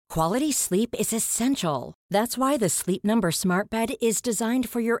Quality sleep is essential. That's why the Sleep Number Smart Bed is designed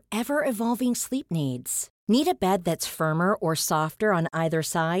for your ever-evolving sleep needs. Need a bed that's firmer or softer on either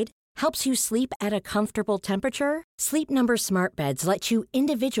side? Helps you sleep at a comfortable temperature? Sleep Number Smart Beds let you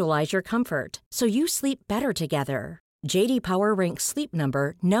individualize your comfort, so you sleep better together. J.D. Power ranks Sleep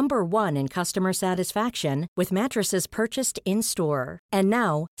Number number 1 in customer satisfaction with mattresses purchased in-store. And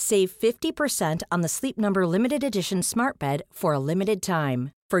now, save 50% on the Sleep Number Limited Edition Smart Bed for a limited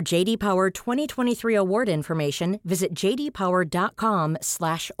time. For J.D. Power 2023 award information, visit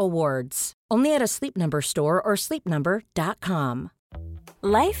jdpower.com/awards. Only at a Sleep Number store or sleepnumber.com.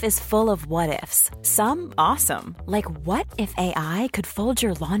 Life is full of what-ifs. Some awesome, like what if AI could fold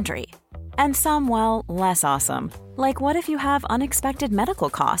your laundry? And some, well, less awesome, like what if you have unexpected medical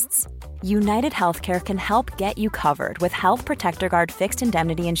costs? United Healthcare can help get you covered with Health Protector Guard fixed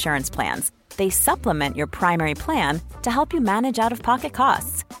indemnity insurance plans. They supplement your primary plan to help you manage out-of-pocket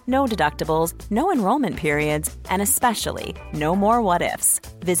costs. No deductibles, no enrollment periods, and especially no more what-ifs.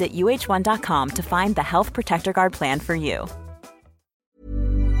 Visit uh1.com to find the Health Protector Guard plan for you.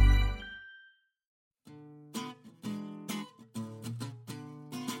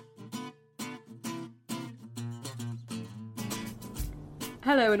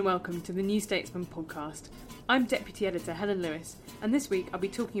 Hello and welcome to the New Statesman podcast. I'm Deputy Editor Helen Lewis, and this week I'll be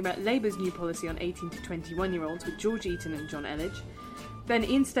talking about Labour's new policy on 18 to 21-year-olds with George Eaton and John Elledge. Then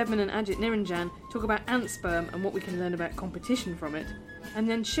Ian Steadman and Ajit Niranjan talk about ant sperm and what we can learn about competition from it. And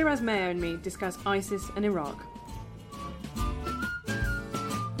then Shiraz Mayer and me discuss ISIS and Iraq.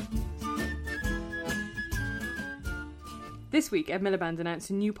 This week, Ed Miliband announced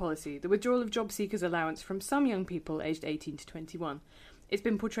a new policy, the withdrawal of job seekers' allowance from some young people aged 18 to 21. It's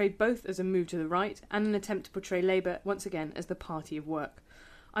been portrayed both as a move to the right and an attempt to portray Labour once again as the party of work.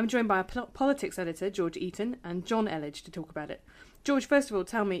 I'm joined by our politics editor, George Eaton, and John Elledge to talk about it. George, first of all,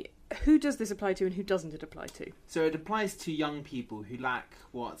 tell me, who does this apply to and who doesn't it apply to? So it applies to young people who lack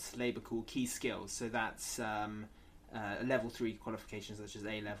what Labour call key skills. So that's level 3 qualifications such as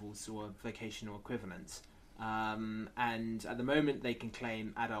A-levels or vocational equivalents. And at the moment they can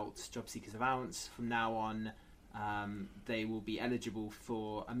claim adult job seekers allowance. From now on, they will be eligible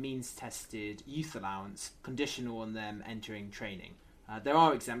for a means-tested youth allowance, conditional on them entering training. There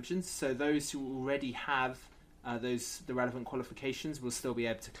are exemptions, so those who already have the relevant qualifications will still be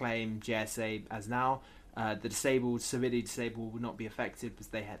able to claim JSA as now. The disabled, severely disabled, will not be affected because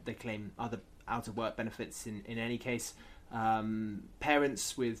they claim other out-of-work benefits in any case.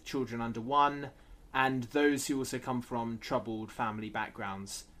 Parents with children under 1, and those who also come from troubled family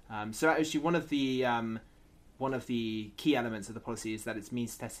backgrounds. So actually one of the key elements of the policy is that it's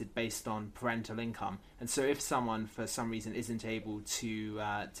means tested based on parental income. And so if someone for some reason isn't able to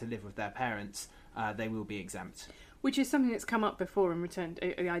live with their parents, they will be exempt. Which is something that's come up before in return,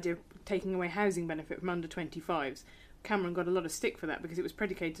 the idea of taking away housing benefit from under 25s. Cameron got a lot of stick for that because it was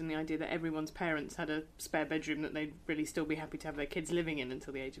predicated on the idea that everyone's parents had a spare bedroom that they'd really still be happy to have their kids living in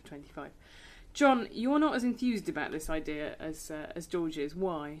until the age of 25. John, you're not as enthused about this idea as George is.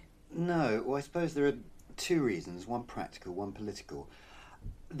 Why? No, well, I suppose there are two reasons, one practical, one political.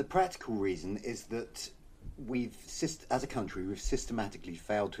 The practical reason is that as a country, we've systematically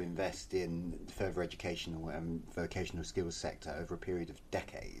failed to invest in further educational and vocational skills sector over a period of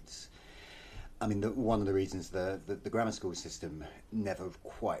decades. I mean, one of the reasons the grammar school system never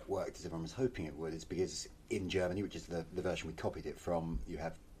quite worked as everyone was hoping it would is because in Germany, which is the version we copied it from, you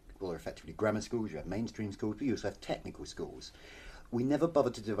have, well, effectively grammar schools, you have mainstream schools, but you also have technical schools. We never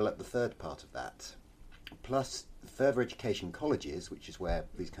bothered to develop the third part of that. Plus, further education colleges, which is where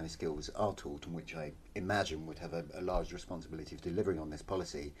these kind of skills are taught and which I imagine would have a large responsibility of delivering on this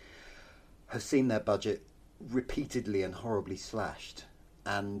policy, have seen their budget repeatedly and horribly slashed.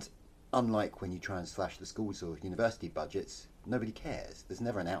 And unlike when you try and slash the schools or university budgets, nobody cares. There's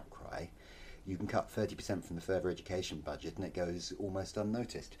never an outcry. You can cut 30% from the further education budget and it goes almost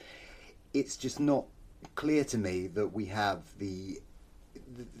unnoticed. It's just not clear to me that we have the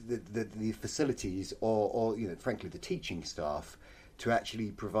facilities or frankly the teaching staff to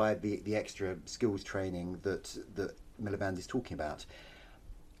actually provide the extra skills training that Miliband is talking about.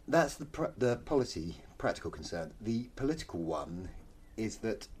 That's the policy practical concern. The political one is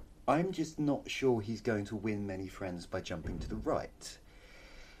that I'm just not sure he's going to win many friends by jumping to the right.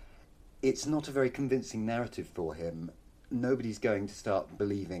 It's not a very convincing narrative for him. Nobody's going to start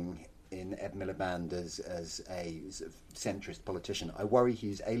believing in Ed Miliband as a sort of centrist politician. I worry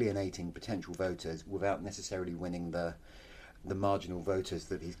he's alienating potential voters without necessarily winning the the marginal voters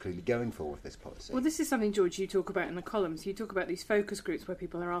that he's clearly going for with this policy. Well, this is something, George, you talk about in the columns. You talk about these focus groups where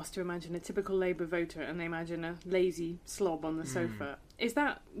people are asked to imagine a typical Labour voter and they imagine a lazy slob on the sofa. Is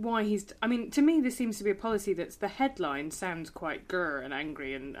that why he's... I mean, to me, this seems to be a policy that's... The headline sounds quite grr and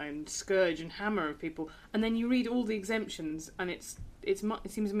angry and scourge and hammer of people. And then you read all the exemptions and it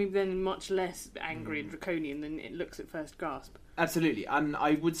seems to me then much less angry and draconian than it looks at first grasp. Absolutely. And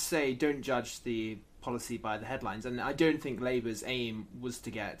I would say don't judge the policy by the headlines, and I don't think Labour's aim was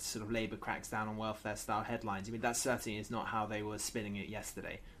to get sort of Labour cracks down on welfare style headlines. I mean, that certainly is not how they were spinning it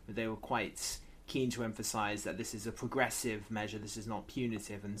yesterday, but they were quite keen to emphasise that this is a progressive measure, this is not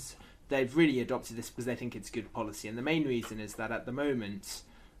punitive, and they've really adopted this because they think it's good policy. And the main reason is that at the moment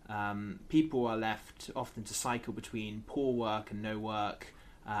people are left often to cycle between poor work and no work.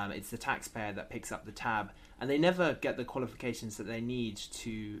 It's the taxpayer that picks up the tab, and they never get the qualifications that they need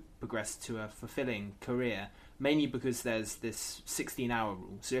to progress to a fulfilling career, mainly because there's this 16-hour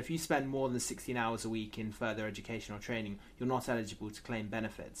rule. So if you spend more than 16 hours a week in further education or training, you're not eligible to claim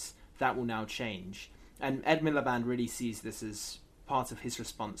benefits. That will now change. And Ed Miliband really sees this as part of his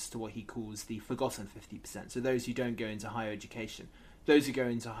response to what he calls the forgotten 50%. So those who don't go into higher education. Those who go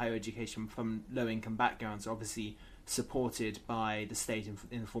into higher education from low-income backgrounds are obviously supported by the state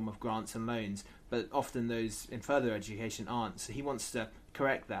in the form of grants and loans, but often those in further education aren't. So he wants to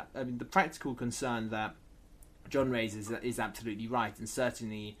correct that. I mean, the practical concern that John raises is absolutely right, and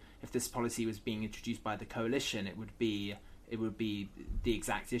certainly if this policy was being introduced by the coalition, it would be the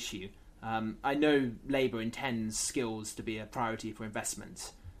exact issue. I know Labour intends skills to be a priority for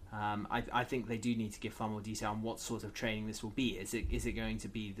investment. I think they do need to give far more detail on what sort of training this will be. Is it going to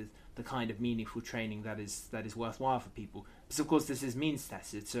be the kind of meaningful training that is worthwhile for people? Because of course this is means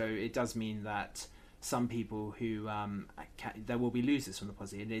tested, so it does mean that some people who there will be losers from the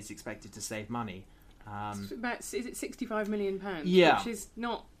policy. It is expected to save money. Is it £65 million? Yeah, which is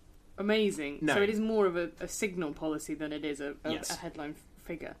not amazing. No. So it is more of a signal policy than it is a Yes. headline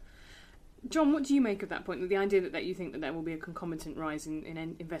figure. John, what do you make of that point? The idea that you think that there will be a concomitant rise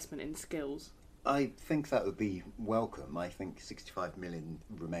in investment in skills? I think that would be welcome. I think 65 million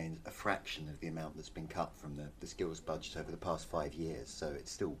remains a fraction of the amount that's been cut from the skills budget over the past 5 years, so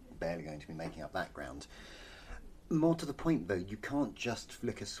it's still barely going to be making up that ground. More to the point, though, you can't just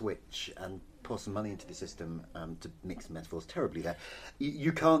flick a switch and pour some money into the system, to mix metaphors terribly there.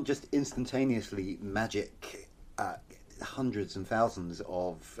 You can't just instantaneously magic hundreds and thousands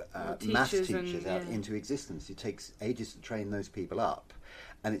of maths teachers out into existence. It takes ages to train those people up,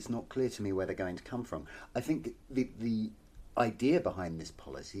 and it's not clear to me where they're going to come from. I think the idea behind this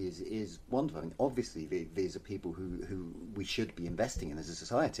policy is wonderful. I mean, obviously these are people who we should be investing in as a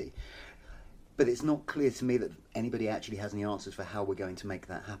society, but it's not clear to me that anybody actually has any answers for how we're going to make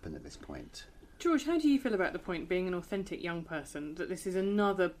that happen at this point. George, how do you feel about the point, being an authentic young person, that this is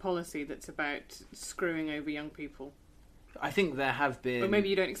another policy that's about screwing over young people? I think there have been... Well, maybe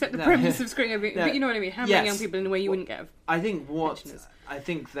you don't accept the premise of screwing over... but you know what I mean? Hammering young people in a way you wouldn't get. I think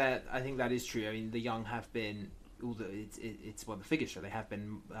that is true. I mean, the young have been... Although it's what the figures show, they have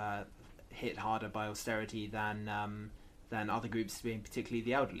been hit harder by austerity than other groups, being particularly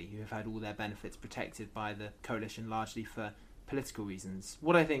the elderly, who have had all their benefits protected by the coalition largely for political reasons.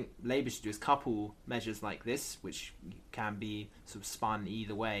 What I think Labour should do is couple measures like this, which can be sort of spun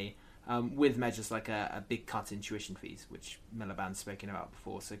either way, with measures like a big cut in tuition fees, which Miliband's spoken about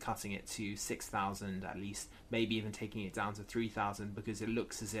before, so cutting it to 6,000 at least, maybe even taking it down to 3,000, because it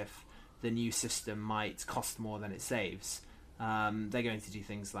looks as if the new system might cost more than it saves. They're going to do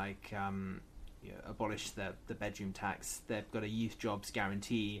things like abolish the bedroom tax. They've got a youth jobs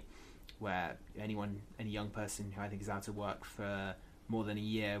guarantee, where any young person who I think is out of work for more than a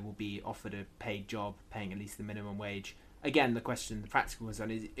year will be offered a paid job paying at least the minimum wage. Again, the practical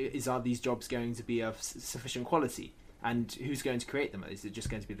concern is are these jobs going to be of sufficient quality? And who's going to create them? Is it just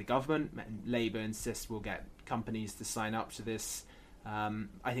going to be the government? Labour insists we'll get companies to sign up to this.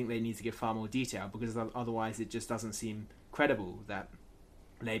 I think they need to give far more detail, because otherwise it just doesn't seem credible that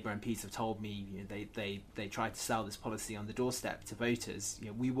Labour MPs have told me they tried to sell this policy on the doorstep to voters.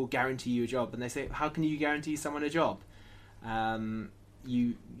 We will guarantee you a job, and they say, how can you guarantee someone a job?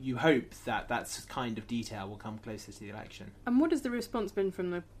 You hope that kind of detail will come closer to the election. And what has the response been from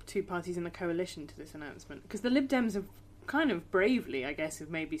the two parties in the coalition to this announcement? Because the Lib Dems have kind of bravely, I guess,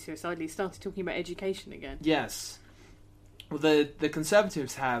 have maybe suicidally started talking about education again. Yes. Well, the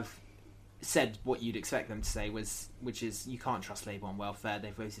Conservatives have said what you'd expect them to say, which is you can't trust Labour on welfare.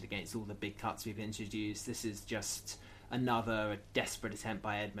 They've voted against all the big cuts we've introduced. This is just another desperate attempt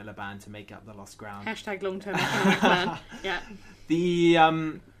by Ed Miliband to make up the lost ground. # long-term economic plan. Yeah.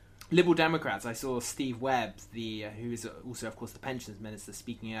 Liberal Democrats, I saw Steve Webb, who is also, of course, the pensions minister,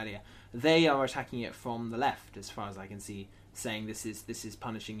 speaking earlier. They are attacking it from the left, as far as I can see, saying this is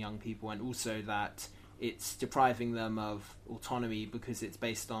punishing young people, and also that it's depriving them of autonomy because it's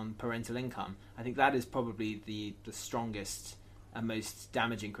based on parental income. I think that is probably the strongest and most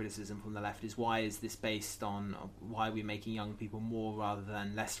damaging criticism from the left, is why is this based on, why are we making young people more rather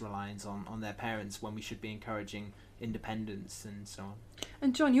than less reliant on their parents, when we should be encouraging independence and so on.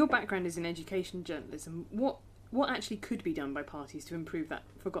 And John, your background is in education journalism. What actually could be done by parties to improve that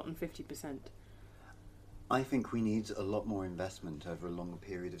forgotten 50%? I think we need a lot more investment over a longer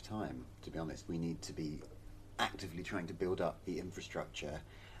period of time, to be honest. We need to be actively trying to build up the infrastructure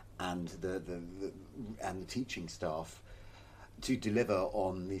and the teaching staff to deliver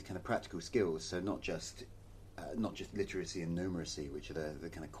on these kind of practical skills. So not just literacy and numeracy, which are the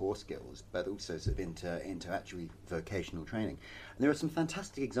kind of core skills, but also sort of into actually vocational training. And there are some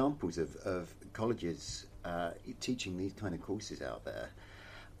fantastic examples of colleges teaching these kind of courses out there.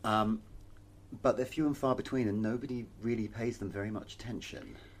 But they're few and far between, and nobody really pays them very much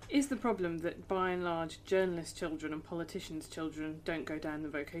attention. Is the problem that, by and large, journalists' children and politicians' children don't go down the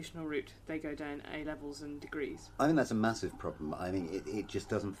vocational route? They go down A-levels and degrees? I think that's a massive problem. I mean, it just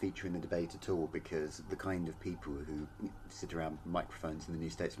doesn't feature in the debate at all, because the kind of people who sit around microphones in the New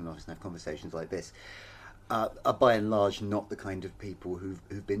Statesman office and have conversations like this are, by and large, not the kind of people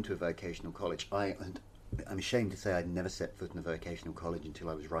who've been to a vocational college. I'm ashamed to say I'd never set foot in a vocational college until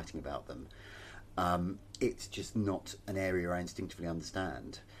I was writing about them. It's just not an area I instinctively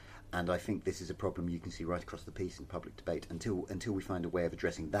understand, and I think this is a problem you can see right across the piece in public debate. Until we find a way of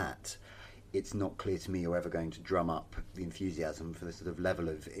addressing that, it's not clear to me you're ever going to drum up the enthusiasm for the sort of level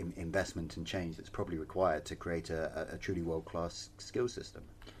of investment and change that's probably required to create a truly world-class skills system.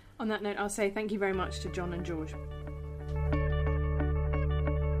 On that note, I'll say thank you very much to John and George.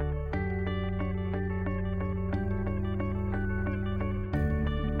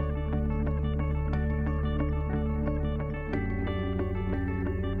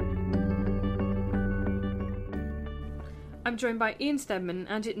 I'm joined by Ian Stedman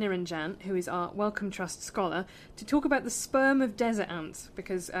and Ajit Niranjan, who is our Wellcome Trust scholar, to talk about the sperm of desert ants,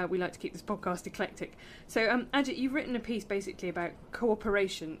 because we like to keep this podcast eclectic. So, Ajit, you've written a piece basically about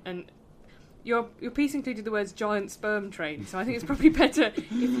cooperation, and your piece included the words giant sperm train, so I think it's probably better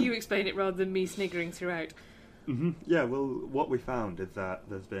if you explain it rather than me sniggering throughout. Mm-hmm. Yeah, well, what we found is that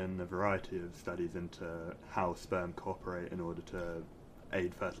there's been a variety of studies into how sperm cooperate in order to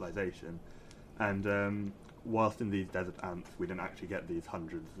aid fertilisation, and whilst in these desert ants we don't actually get these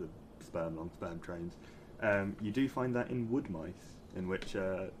hundreds of sperm-long sperm trains, you do find that in wood mice, in which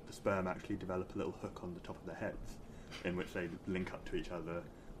the sperm actually develop a little hook on the top of their heads, in which they link up to each other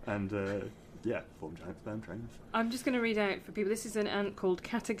and form giant sperm trains. I'm just going to read out for people. This is an ant called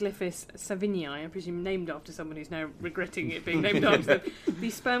Cataglyphis savinii, I presume named after someone who's now regretting it being named after them.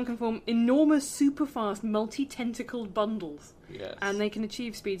 These sperm can form enormous, super-fast, multi-tentacled bundles. Yes. And they can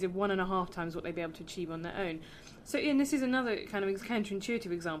achieve speeds of 1.5 times what they'd be able to achieve on their own. So, Ian, this is another kind of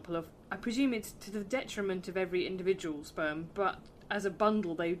counterintuitive example of, I presume it's to the detriment of every individual sperm, but as a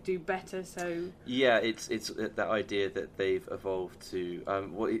bundle they do better, so... Yeah, it's that idea that they've evolved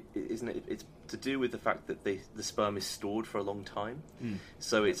to... isn't it? It's to do with the fact that the sperm is stored for a long time.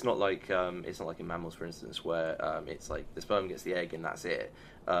 So it's not like in mammals, for instance, where it's like the sperm gets the egg and that's it.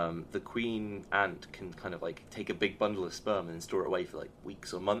 The queen ant can kind of like take a big bundle of sperm and store it away for like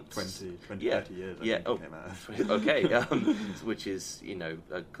weeks or months. 20 30 years, I think it came out. Okay, which is,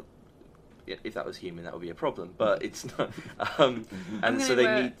 if that was human, that would be a problem, but it's not. And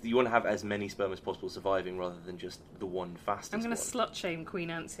so you want to have as many sperm as possible surviving rather than just the one fastest. I'm going to slut shame queen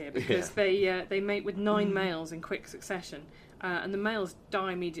ants here because they mate with 9 males in quick succession, and the males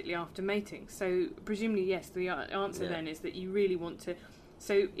die immediately after mating. So presumably, yes, the answer then is that you really want to.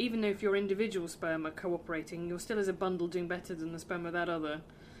 So even though if your individual sperm are cooperating, you're still as a bundle doing better than the sperm of that other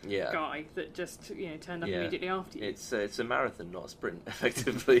guy that just turned up immediately after you. It's a marathon, not a sprint.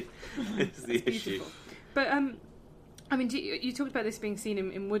 Effectively, is the issue. But I mean, you talked about this being seen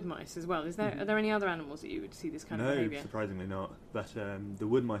in wood mice as well. Are there any other animals that you would see this kind of behaviour? No, surprisingly not. But the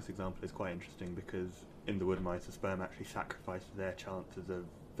wood mice example is quite interesting because in the wood mice, the sperm actually sacrifices their chances of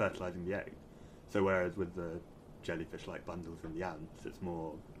fertilising the egg. So whereas with the jellyfish-like bundles in the ants, it's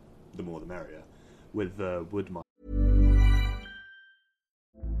more the merrier. With the wood mice.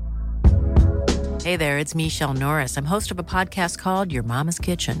 Hey there, it's Michelle Norris. I'm host of a podcast called Your Mama's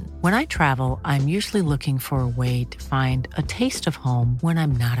Kitchen. When I travel, I'm usually looking for a way to find a taste of home when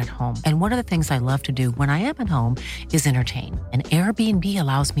I'm not at home. And one of the things I love to do when I am at home is entertain. And Airbnb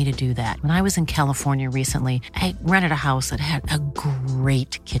allows me to do that. When I was in California recently, I rented a house that had a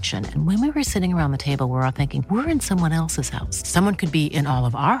great kitchen. And when we were sitting around the table, we were all thinking, we're in someone else's house. Someone could be in all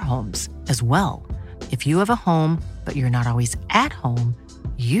of our homes as well. If you have a home, but you're not always at home,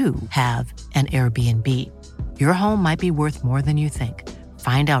 you have an Airbnb. Your home might be worth more than you think.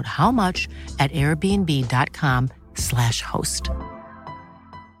 Find out how much at airbnb.com/host.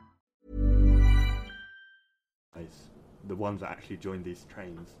 The ones that actually join these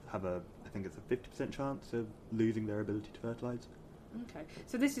trains have I think it's a 50% chance of losing their ability to fertilise. Okay,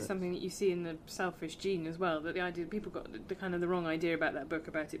 so this is something that you see in the selfish gene as well, that the idea people got the kind of the wrong idea about that book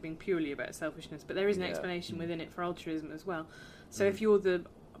about it being purely about selfishness, but there is an explanation within it for altruism as well. So if you're the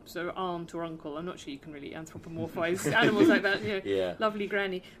sort of aunt or uncle, I'm not sure you can really anthropomorphise animals like that, lovely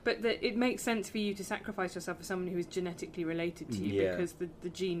granny, but it makes sense for you to sacrifice yourself for someone who is genetically related to you because the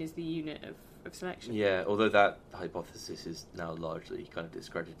gene is the unit of selection. Yeah, although that hypothesis is now largely kind of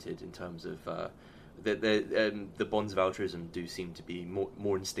discredited in terms of the bonds of altruism do seem to be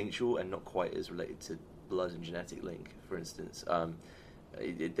more instinctual and not quite as related to blood and genetic link, for instance.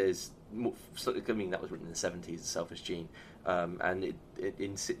 There's more, I mean, that was written in the 70s, the selfish gene, and you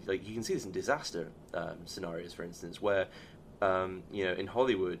can see this in disaster scenarios, for instance, where in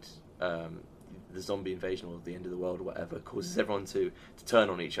Hollywood, the zombie invasion or the end of the world or whatever causes everyone to turn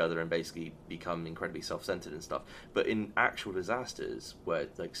on each other and basically become incredibly self-centered and stuff. But in actual disasters, where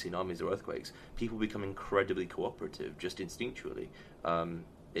like tsunamis or earthquakes, people become incredibly cooperative just instinctually.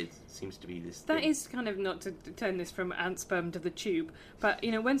 It seems to be this that thing. is kind of, not to turn this from ant sperm to the tube, but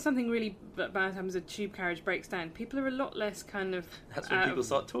when something really bad happens, a tube carriage breaks down, people are a lot less kind of that's when people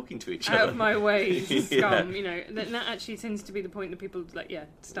start talking to each other. Out of my way, scum. That actually tends to be the point that people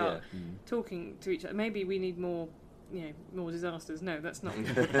start talking to each other. Maybe we need more disasters. No, that's not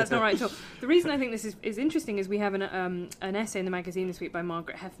right at all. The reason I think this is interesting is we have an essay in the magazine this week by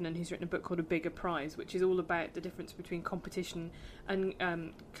Margaret Heffernan, who's written a book called A Bigger Prize, which is all about the difference between competition and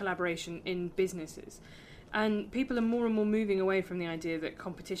collaboration in businesses. And people are more and more moving away from the idea that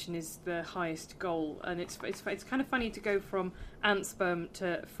competition is the highest goal. And it's kind of funny to go from ant sperm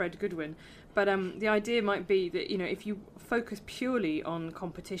to Fred Goodwin. But the idea might be that, if you focus purely on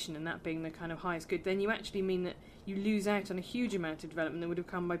competition and that being the kind of highest good, then you actually mean that you lose out on a huge amount of development that would have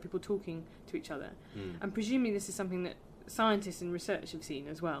come by people talking to each other. And presumably this is something that scientists and research have seen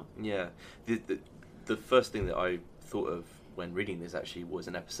as well. Yeah. The first thing that I thought of when reading this actually was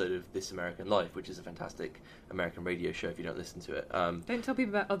an episode of This American Life, which is a fantastic American radio show if you don't listen to it. Don't tell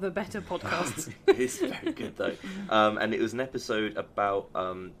people about other better podcasts. It's very good though. And it was an episode about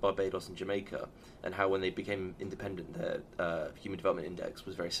Barbados and Jamaica and how when they became independent their Human Development Index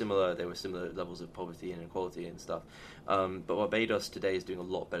was very similar. There were similar levels of poverty and inequality and stuff. But Barbados today is doing a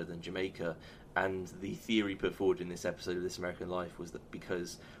lot better than Jamaica, and the theory put forward in this episode of This American Life was that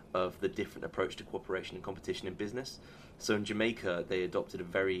because of the different approach to cooperation and competition in business. So in Jamaica, they adopted a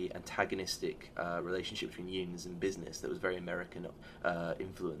very antagonistic relationship between unions and business that was very American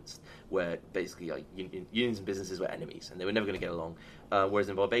influenced, where basically unions and businesses were enemies and they were never going to get along. Whereas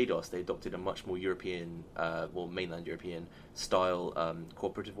in Barbados, they adopted a much more European, mainland European style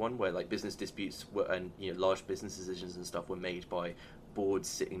cooperative one, where like business disputes and large business decisions and stuff were made by boards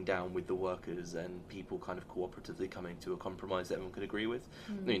sitting down with the workers and people kind of cooperatively coming to a compromise that everyone could agree with.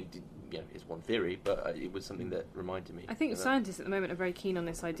 I mean, it's one theory, but it was something that reminded me. I think scientists at the moment are very keen on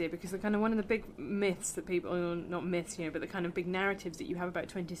this idea because the kind of one of the big myths that people, or not myths, but the kind of big narratives that you have about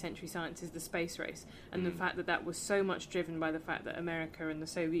 20th century science is the space race, and the fact that was so much driven by the fact that America and the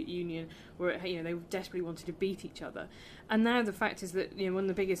Soviet Union were, they desperately wanted to beat each other. And now the fact is that one of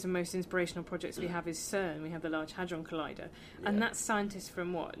the biggest and most inspirational projects we have is CERN. We have the Large Hadron Collider, and that's scientists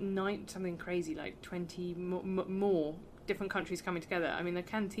from something crazy like 20 more different countries coming together. I mean, the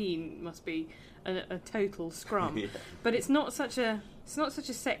canteen must be a total scrum, but it's not such a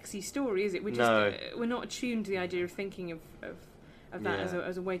sexy story, is it? We're not attuned to the idea of thinking of that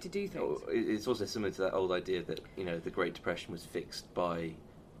as a way to do things. It's also similar to that old idea that the Great Depression was fixed by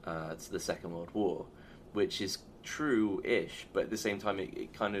the Second World War, which is true-ish, but at the same time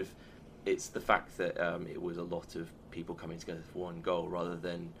it's the fact that it was a lot of people coming together for one goal rather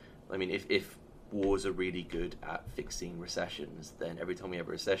than, if wars are really good at fixing recessions, then every time we have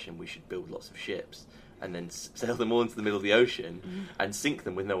a recession we should build lots of ships and then sail them all into the middle of the ocean and sink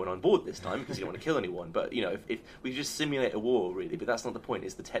them with no one on board this time because you don't want to kill anyone. But if we just simulate a war, really, but that's not the point.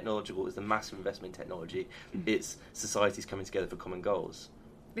 It's the massive investment in technology. It's societies coming together for common goals.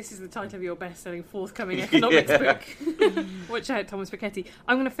 This is the title of your best-selling forthcoming economics book. Watch out, Thomas Piketty.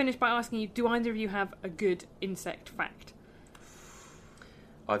 I'm going to finish by asking you, do either of you have a good insect fact?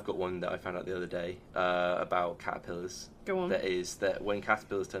 I've got one that I found out the other day about caterpillars. Go on. That is that when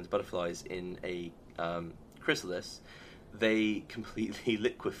caterpillars turn to butterflies in a chrysalis, they completely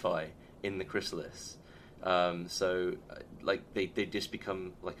liquefy in the chrysalis. So they just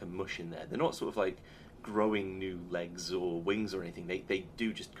become like a mush in there. They're not sort of like growing new legs or wings or anything. They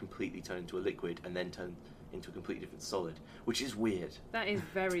do just completely turn into a liquid and then turn into a completely different solid, which is weird. That is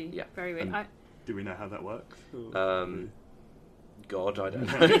very weird. Do we know how that works? God, I don't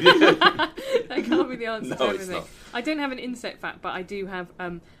know. That can't be the answer to everything. It's not. I don't have an insect fact, but I do have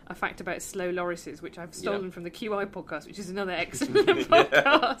a fact about slow lorises, which I've stolen from the QI podcast, which is another excellent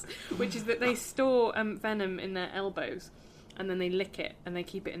podcast, which is that they store venom in their elbows, and then they lick it, and they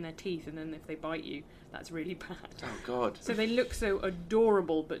keep it in their teeth, and then if they bite you, that's really bad. Oh, God. So they look so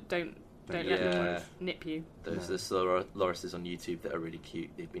adorable, but don't let them nip you. There's slow lorises on YouTube that are really cute.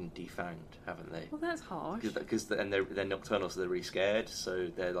 They've been defanged, haven't they? Well, that's harsh. And they're nocturnal, so they're really scared. So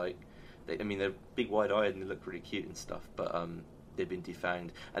they're like, they're big, wide-eyed, and they look really cute and stuff. But they've been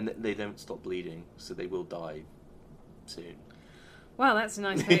defanged, and they don't stop bleeding, so they will die soon. Well, that's a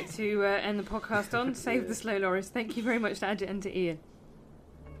nice way to end the podcast on. Save the slow loris. Thank you very much to Ajit and to Ian.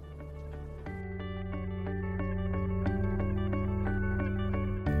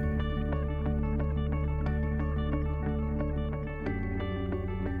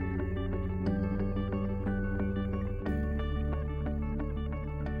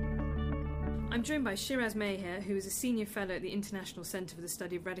 I'm joined by Shiraz Meher, who is a senior fellow at the International Centre for the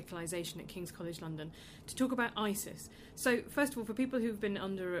Study of Radicalisation at King's College London, to talk about ISIS. So, first of all, for people who've been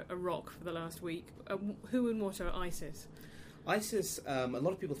under a rock for the last week, who and what are ISIS? ISIS, a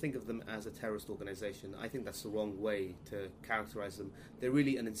lot of people think of them as a terrorist organisation. I think that's the wrong way to characterise them. They're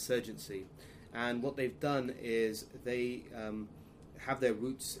really an insurgency. And what they've done is they have their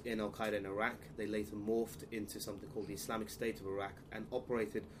roots in Al-Qaeda in Iraq. They later morphed into something called the Islamic State of Iraq and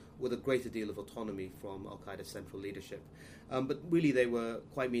operated with a greater deal of autonomy from Al-Qaeda's central leadership. But really they were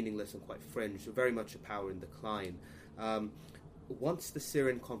quite meaningless and quite fringe, very much a power in decline. Once the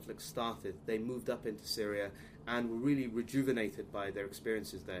Syrian conflict started, they moved up into Syria and were really rejuvenated by their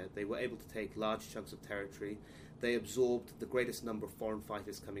experiences there. They were able to take large chunks of territory. They absorbed the greatest number of foreign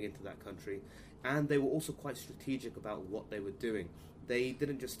fighters coming into that country. And they were also quite strategic about what they were doing. They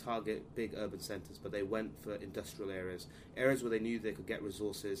didn't just target big urban centres, but they went for industrial areas where they knew they could get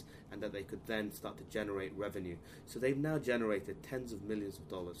resources and that they could then start to generate revenue. So they've now generated tens of millions of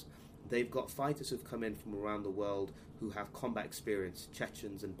dollars. They've got fighters who've come in from around the world who have combat experience,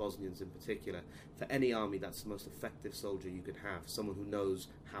 Chechens and Bosnians in particular. For any army, that's the most effective soldier you could have, someone who knows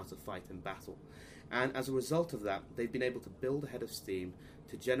how to fight in battle. And as a result of that, they've been able to build a head of steam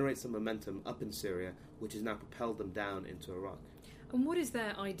to generate some momentum up in Syria, which has now propelled them down into Iraq. And what is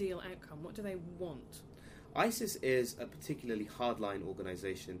their ideal outcome? What do they want? ISIS is a particularly hardline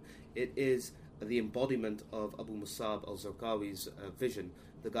organisation. It is the embodiment of Abu Musab al-Zarqawi's vision,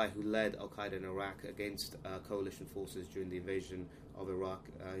 the guy who led Al-Qaeda in Iraq against coalition forces during the invasion of Iraq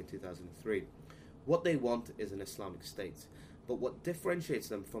in 2003. What they want is an Islamic State. But what differentiates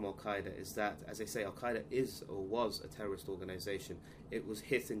them from Al-Qaeda is that, as I say, Al-Qaeda is or was a terrorist organisation. It was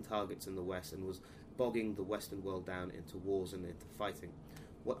hitting targets in the West and was bogging the Western world down into wars and into fighting.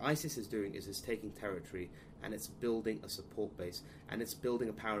 What ISIS is doing is it's taking territory and it's building a support base and it's building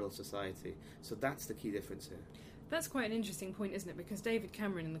a parallel society. So that's the key difference here. That's quite an interesting point, isn't it? Because David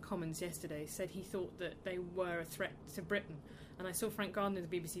Cameron in the Commons yesterday said he thought that they were a threat to Britain. And I saw Frank Gardner, the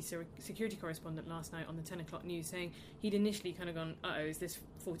BBC security correspondent, last night on the 10 o'clock news saying he'd initially kind of gone, uh-oh, is this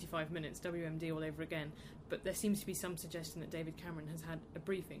 45 minutes, WMD all over again? But there seems to be some suggestion that David Cameron has had a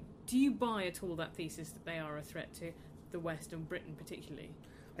briefing. Do you buy at all that thesis that they are a threat to the West and Britain particularly?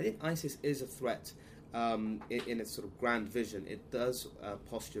 I think ISIS is a threat in its sort of grand vision. It does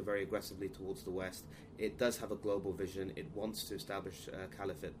posture very aggressively towards the West. It does have a global vision. It wants to establish a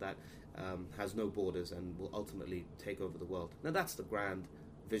caliphate that has no borders and will ultimately take over the world. Now that's the grand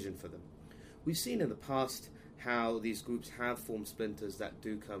vision for them. We've seen in the past how these groups have formed splinters that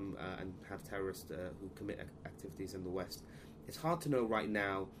do come and have terrorists who commit activities in the West. It's hard to know right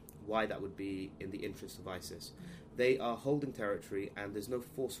now why that would be in the interest of ISIS. They are holding territory, and there's no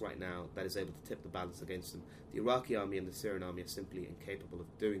force right now that is able to tip the balance against them. The Iraqi army and the Syrian army are simply incapable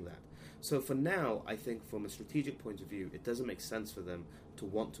of doing that. So for now, I think from a strategic point of view, it doesn't make sense for them to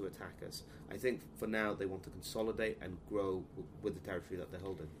want to attack us. I think for now they want to consolidate and grow with the territory that they're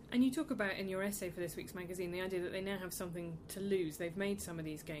holding. And you talk about in your essay for this week's magazine the idea that they now have something to lose. They've made some of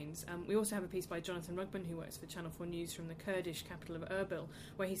these gains. We also have a piece by Jonathan Rugban, who works for Channel 4 News, from the Kurdish capital of Erbil,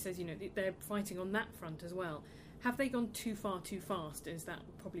 where he says, they're fighting on that front as well. Have they gone too far too fast? Is that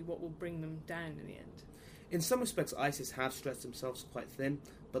probably what will bring them down in the end? In some respects, ISIS have stretched themselves quite thin,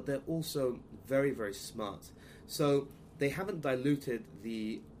 but they're also very, very smart. So they haven't diluted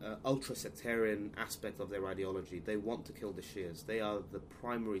the ultra-sectarian aspect of their ideology. They want to kill the Shias. They are the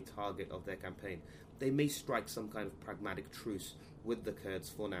primary target of their campaign. They may strike some kind of pragmatic truce with the Kurds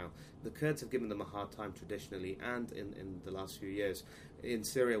for now. The Kurds have given them a hard time traditionally, and in the last few years. In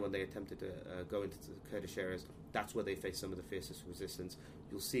Syria, when they attempted to go into the Kurdish areas, that's where they faced some of the fiercest resistance.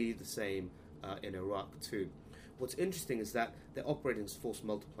 You'll see the same in Iraq too. What's interesting is that they're operating as force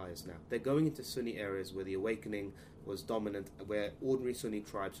multipliers now. They're going into Sunni areas where the awakening was dominant, where ordinary Sunni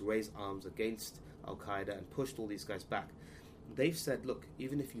tribes raised arms against Al-Qaeda and pushed all these guys back. They've said, look,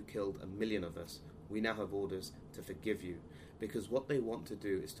 even if you killed 1 million of us, we now have orders to forgive you. Because what they want to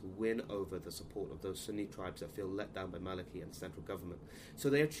do is to win over the support of those Sunni tribes that feel let down by Maliki and the central government. So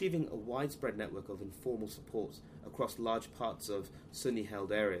they're achieving a widespread network of informal support across large parts of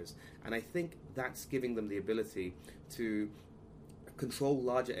Sunni-held areas. And I think that's giving them the ability to control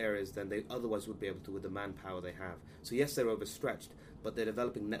larger areas than they otherwise would be able to with the manpower they have. So yes, they're overstretched, but they're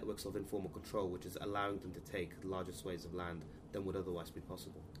developing networks of informal control, which is allowing them to take larger swathes of land than would otherwise be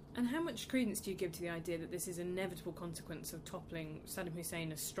possible. And how much credence do you give to the idea that this is an inevitable consequence of toppling Saddam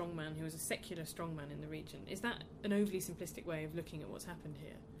Hussein as strongman, who was a secular strongman in the region? Is that an overly simplistic way of looking at what's happened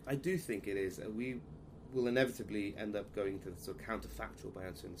here? I do think it is. We will inevitably end up going into the sort of counterfactual by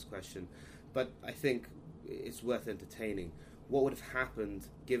answering this question, but I think it's worth entertaining. What would have happened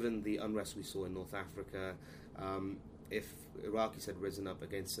given the unrest we saw in North Africa if Iraqis had risen up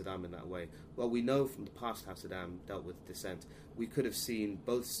against Saddam in that way? Well, we know from the past how Saddam dealt with dissent. We could have seen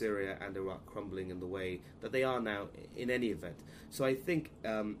both Syria and Iraq crumbling in the way that they are now in any event. So I think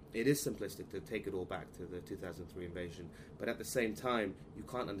it is simplistic to take it all back to the 2003 invasion, but at the same time, you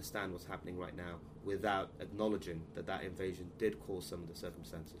can't understand what's happening right now without acknowledging that that invasion did cause some of the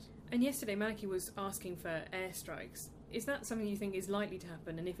circumstances. And yesterday, Maliki was asking for airstrikes. Is that something you think is likely to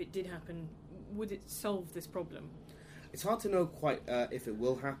happen? And if it did happen, would it solve this problem? It's hard to know quite if it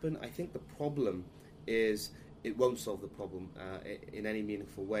will happen. I think the problem is it won't solve the problem in any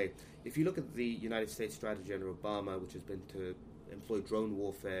meaningful way. If you look at the United States strategy under Obama, which has been to employ drone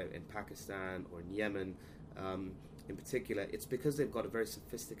warfare in Pakistan or in Yemen in particular, it's because they've got a very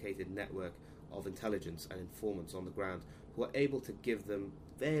sophisticated network of intelligence and informants on the ground who are able to give them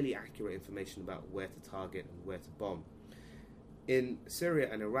fairly accurate information about where to target and where to bomb. In Syria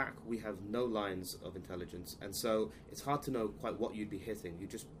and Iraq, we have no lines of intelligence, and so it's hard to know quite what you'd be hitting. You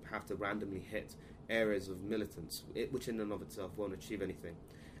just have to randomly hit areas of militants, which in and of itself won't achieve anything.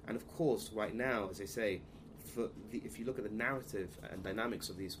 And of course, right now, as I say, if you look at the narrative and dynamics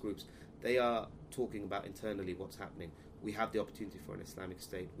of these groups, they are talking about internally what's happening. We have the opportunity for an Islamic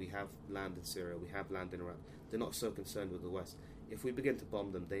State. We have land in Syria. We have land in Iraq. They're not so concerned with the West. If we begin to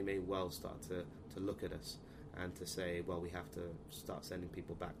bomb them, they may well start to look at us and to say, well, we have to start sending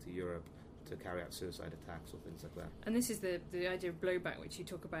people back to Europe to carry out suicide attacks or things like that. And this is the idea of blowback, which you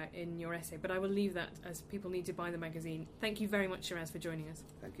talk about in your essay, but I will leave that as people need to buy the magazine. Thank you very much, Shiraz, for joining us.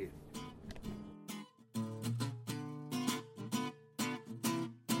 Thank you.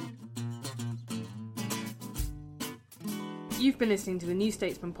 You've been listening to the New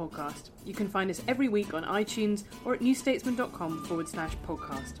Statesman podcast. You can find us every week on iTunes or at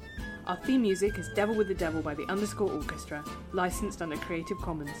newstatesman.com/podcast. Our theme music is Devil with the Devil by the _Orchestra, licensed under Creative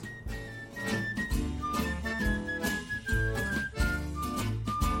Commons.